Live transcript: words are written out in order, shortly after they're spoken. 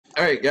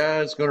Alright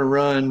guys, gonna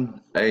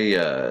run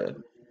a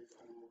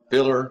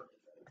filler,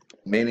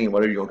 mini,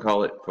 whatever you gonna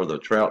call it, for the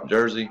Trout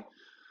jersey.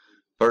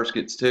 First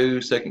gets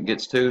 2, second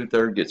gets 2,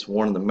 third gets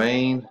 1 in the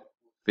main.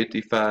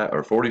 55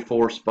 or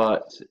 44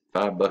 spots,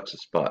 $5 a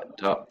spot.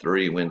 Top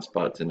 3 win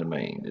spots in the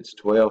main. It's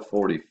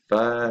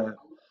 12:45,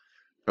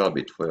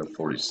 probably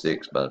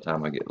 12:46 by the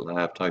time I get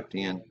live typed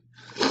in.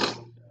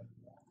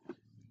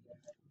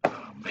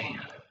 Oh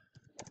man,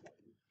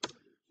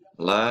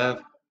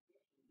 live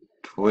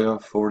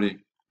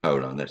 12:40.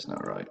 Hold on, that's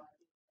not right.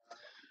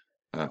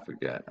 I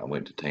forgot. I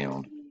went to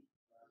town.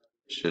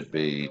 Should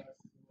be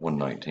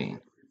 119.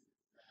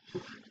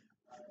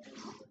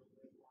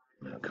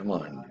 Now, come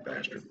on, you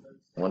bastard.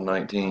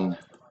 119.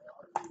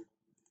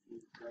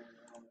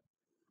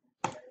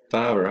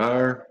 5 or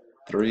higher.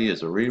 3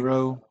 is a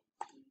reroll.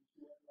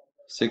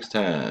 6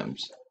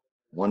 times.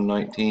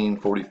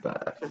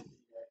 119.45.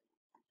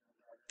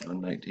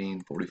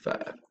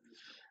 119.45.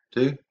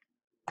 2,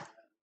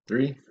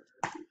 3,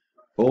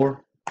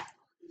 4,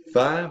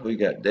 5. We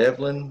got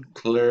Devlin,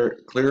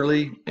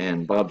 Clearly,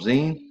 and Bob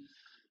Zine.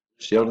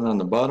 Sheldon on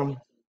the bottom.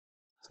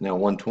 It's now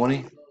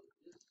 120.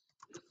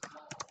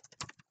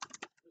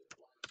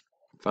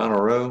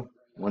 Final row,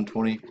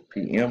 1:20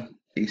 p.m.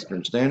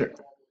 Eastern Standard.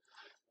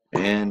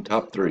 And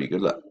top 3. Good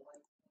luck.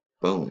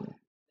 Boom.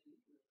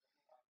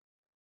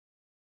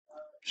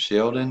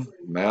 Sheldon,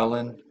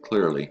 Malin,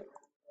 Clearly.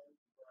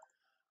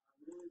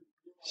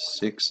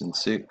 6 and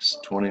 6,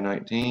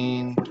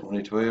 2019,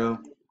 2012.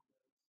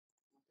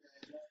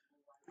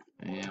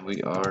 And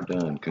we are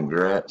done.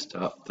 Congrats,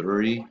 top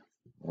 3,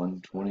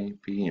 1:20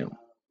 p.m.